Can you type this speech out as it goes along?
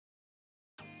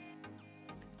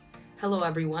Hello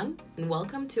everyone, and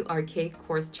welcome to our cake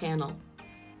course channel.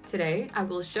 Today I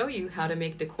will show you how to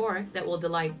make decor that will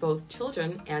delight both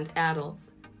children and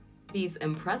adults. These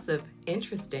impressive,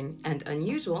 interesting, and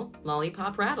unusual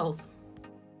lollipop rattles.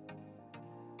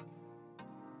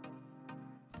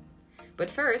 But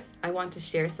first, I want to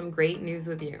share some great news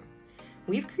with you.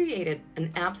 We've created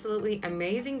an absolutely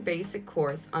amazing basic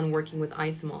course on working with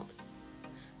ice malt.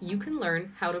 You can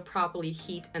learn how to properly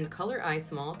heat and color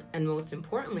ice malt, and most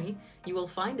importantly, you will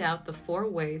find out the 4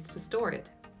 ways to store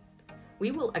it. We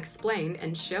will explain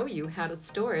and show you how to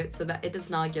store it so that it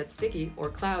does not get sticky or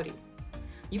cloudy.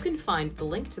 You can find the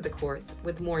link to the course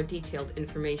with more detailed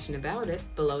information about it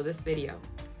below this video.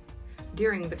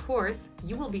 During the course,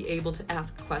 you will be able to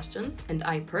ask questions, and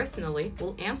I personally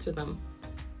will answer them.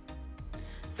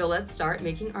 So let's start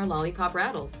making our lollipop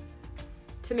rattles.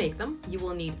 To make them, you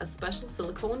will need a special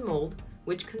silicone mold,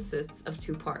 which consists of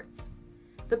 2 parts.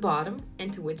 The bottom,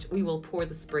 into which we will pour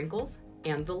the sprinkles,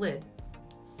 and the lid.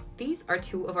 These are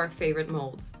 2 of our favorite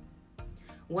molds.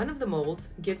 One of the molds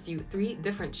gives you 3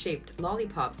 different shaped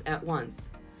lollipops at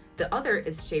once. The other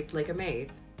is shaped like a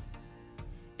maze.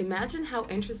 Imagine how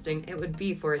interesting it would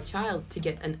be for a child to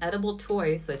get an edible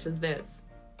toy such as this.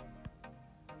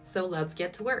 So let's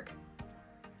get to work.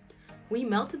 We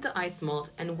melted the ice malt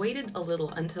and waited a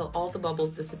little until all the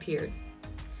bubbles disappeared.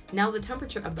 Now the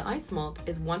temperature of the ice malt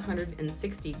is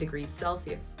 160 degrees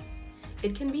Celsius.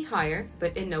 It can be higher,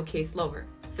 but in no case lower,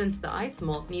 since the ice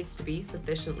malt needs to be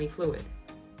sufficiently fluid.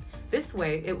 This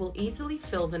way, it will easily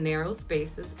fill the narrow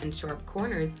spaces and sharp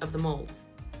corners of the molds.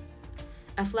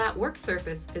 A flat work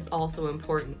surface is also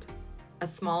important. A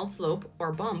small slope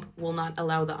or bump will not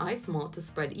allow the ice malt to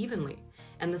spread evenly,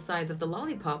 and the sides of the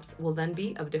lollipops will then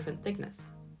be of different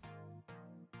thickness.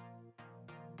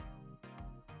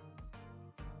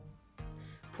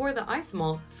 Pour the ice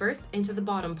malt first into the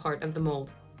bottom part of the mold.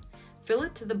 Fill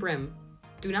it to the brim.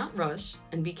 Do not rush,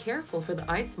 and be careful for the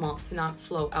ice malt to not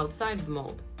flow outside of the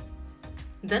mold.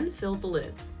 Then fill the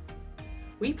lids.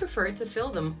 We prefer to fill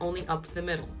them only up to the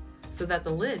middle, so that the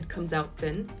lid comes out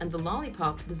thin and the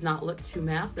lollipop does not look too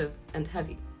massive and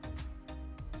heavy.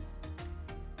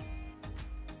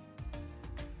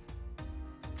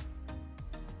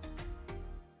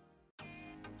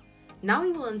 Now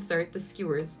we will insert the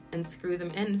skewers and screw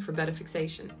them in for better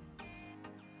fixation.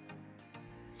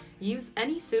 Use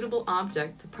any suitable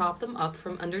object to prop them up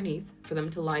from underneath for them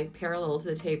to lie parallel to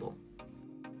the table.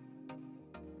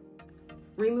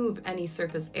 Remove any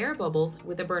surface air bubbles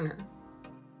with a burner.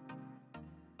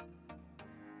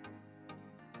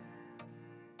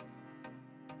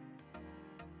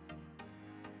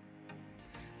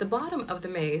 The bottom of the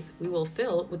maze we will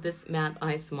fill with this matte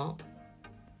ice malt.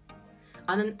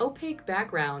 On an opaque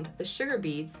background, the sugar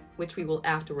beads, which we will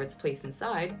afterwards place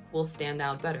inside, will stand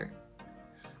out better.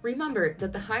 Remember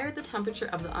that the higher the temperature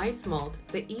of the ice malt,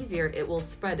 the easier it will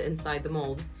spread inside the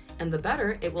mold, and the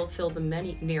better it will fill the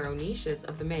many narrow niches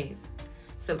of the maze.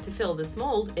 So to fill this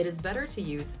mold, it is better to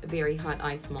use very hot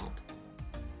ice malt.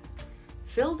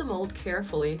 Fill the mold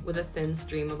carefully with a thin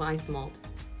stream of ice malt.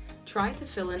 Try to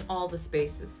fill in all the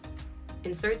spaces.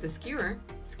 Insert the skewer,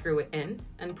 screw it in,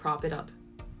 and prop it up.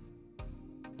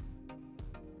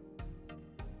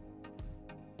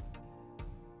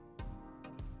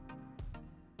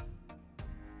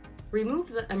 Remove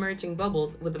the emerging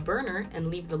bubbles with a burner and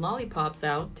leave the lollipops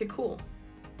out to cool.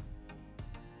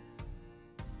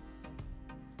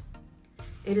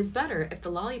 It is better if the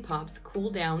lollipops cool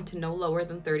down to no lower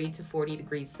than 30 to 40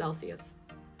 degrees Celsius.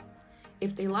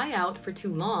 If they lie out for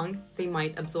too long, they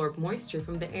might absorb moisture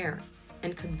from the air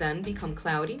and could then become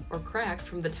cloudy or cracked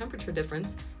from the temperature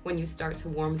difference when you start to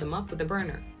warm them up with a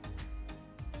burner.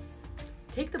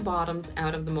 Take the bottoms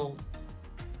out of the mold.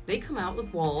 They come out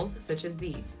with walls such as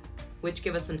these, which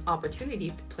give us an opportunity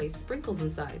to place sprinkles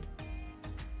inside.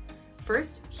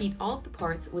 First, heat all of the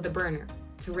parts with a burner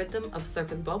to rid them of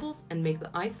surface bubbles and make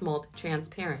the ice malt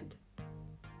transparent.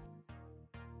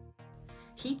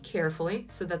 Heat carefully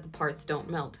so that the parts don't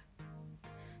melt.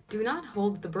 Do not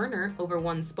hold the burner over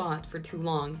one spot for too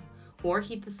long, or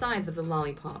heat the sides of the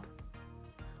lollipop.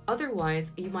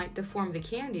 Otherwise, you might deform the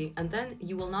candy, and then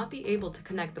you will not be able to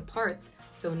connect the parts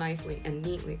so nicely and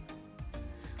neatly.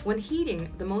 When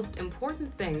heating, the most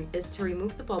important thing is to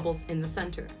remove the bubbles in the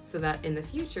center so that in the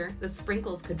future the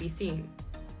sprinkles could be seen.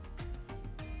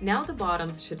 Now the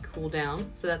bottoms should cool down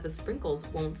so that the sprinkles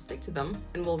won't stick to them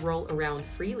and will roll around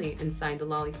freely inside the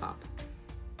lollipop.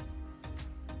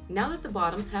 Now that the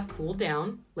bottoms have cooled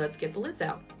down, let's get the lids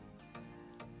out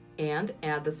and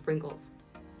add the sprinkles.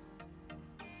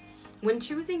 When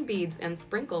choosing beads and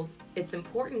sprinkles, it's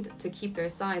important to keep their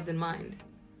size in mind.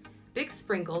 Big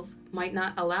sprinkles might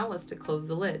not allow us to close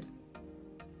the lid.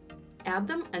 Add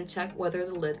them and check whether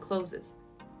the lid closes.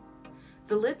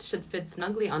 The lid should fit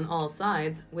snugly on all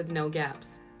sides with no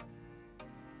gaps.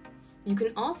 You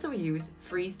can also use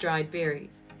freeze-dried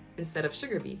berries instead of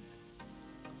sugar beets.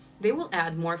 They will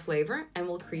add more flavor and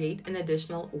will create an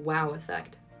additional wow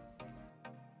effect.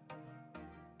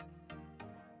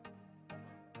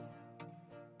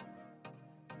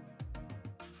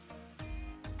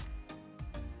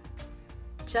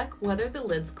 Check whether the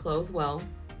lids close well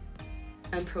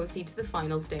and proceed to the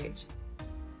final stage.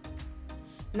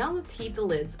 Now let's heat the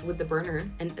lids with the burner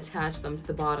and attach them to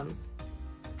the bottoms.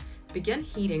 Begin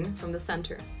heating from the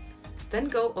center. Then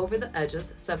go over the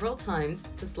edges several times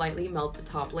to slightly melt the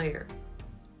top layer.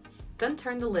 Then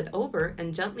turn the lid over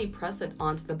and gently press it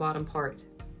onto the bottom part.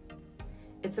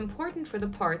 It's important for the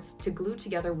parts to glue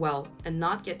together well and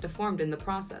not get deformed in the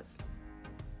process.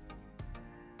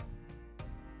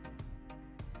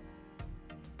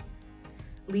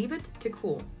 Leave it to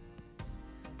cool.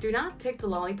 Do not pick the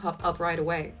lollipop up right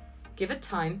away. Give it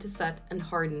time to set and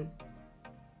harden.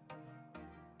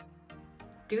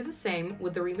 Do the same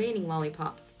with the remaining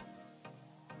lollipops.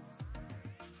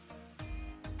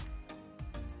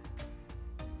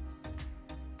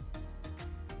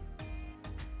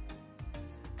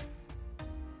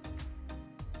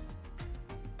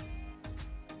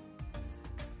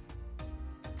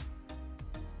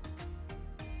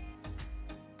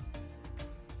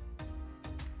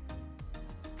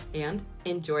 And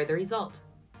enjoy the result.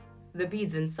 The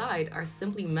beads inside are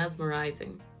simply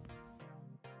mesmerizing.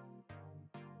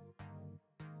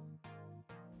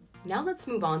 Now let's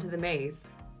move on to the maze.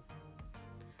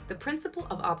 The principle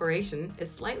of operation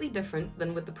is slightly different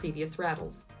than with the previous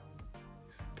rattles.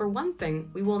 For one thing,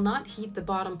 we will not heat the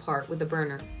bottom part with a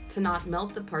burner to not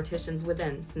melt the partitions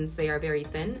within, since they are very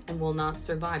thin and will not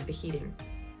survive the heating.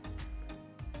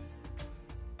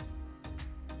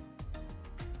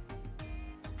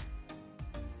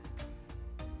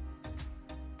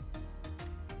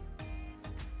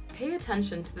 Pay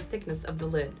attention to the thickness of the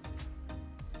lid.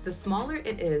 The smaller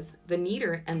it is, the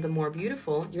neater and the more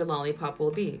beautiful your lollipop will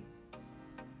be.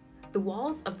 The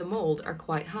walls of the mold are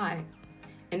quite high,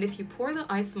 and if you pour the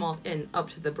ice malt in up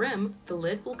to the brim, the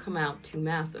lid will come out too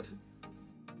massive.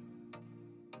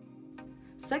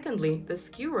 Secondly, the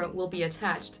skewer will be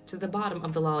attached to the bottom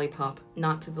of the lollipop,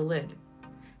 not to the lid.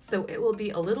 So it will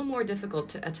be a little more difficult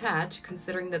to attach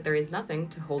considering that there is nothing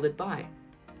to hold it by.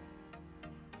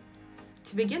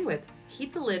 To begin with,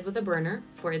 heat the lid with a burner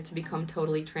for it to become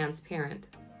totally transparent.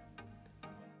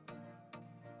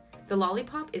 The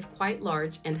lollipop is quite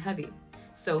large and heavy,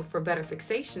 so for better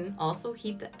fixation, also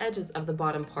heat the edges of the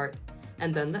bottom part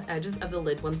and then the edges of the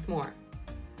lid once more.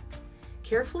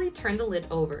 Carefully turn the lid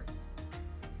over.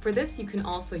 For this, you can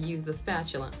also use the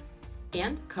spatula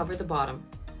and cover the bottom.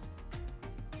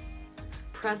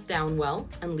 Press down well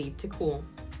and leave to cool.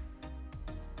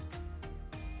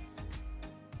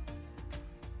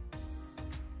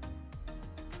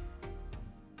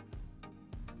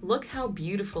 Look how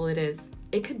beautiful it is.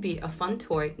 It could be a fun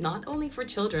toy not only for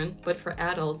children, but for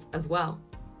adults as well.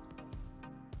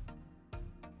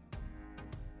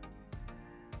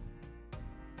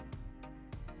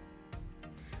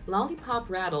 Lollipop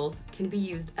rattles can be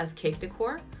used as cake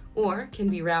decor or can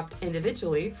be wrapped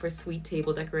individually for sweet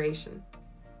table decoration.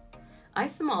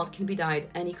 Isomalt can be dyed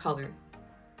any color.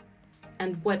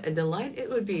 And what a delight it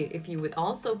would be if you would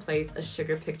also place a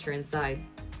sugar picture inside.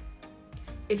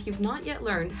 If you've not yet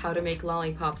learned how to make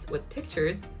lollipops with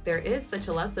pictures, there is such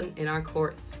a lesson in our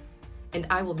course, and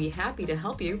I will be happy to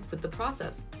help you with the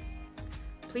process.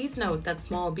 Please note that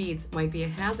small beads might be a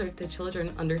hazard to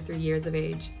children under 3 years of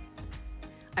age.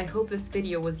 I hope this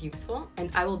video was useful,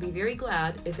 and I will be very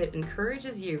glad if it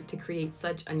encourages you to create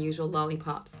such unusual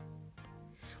lollipops.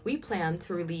 We plan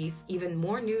to release even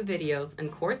more new videos and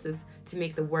courses to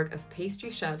make the work of pastry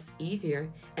chefs easier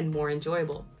and more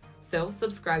enjoyable. So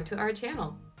subscribe to our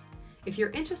channel. If you're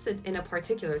interested in a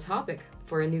particular topic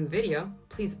for a new video,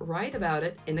 please write about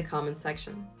it in the comments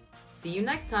section. See you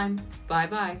next time. Bye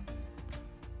bye.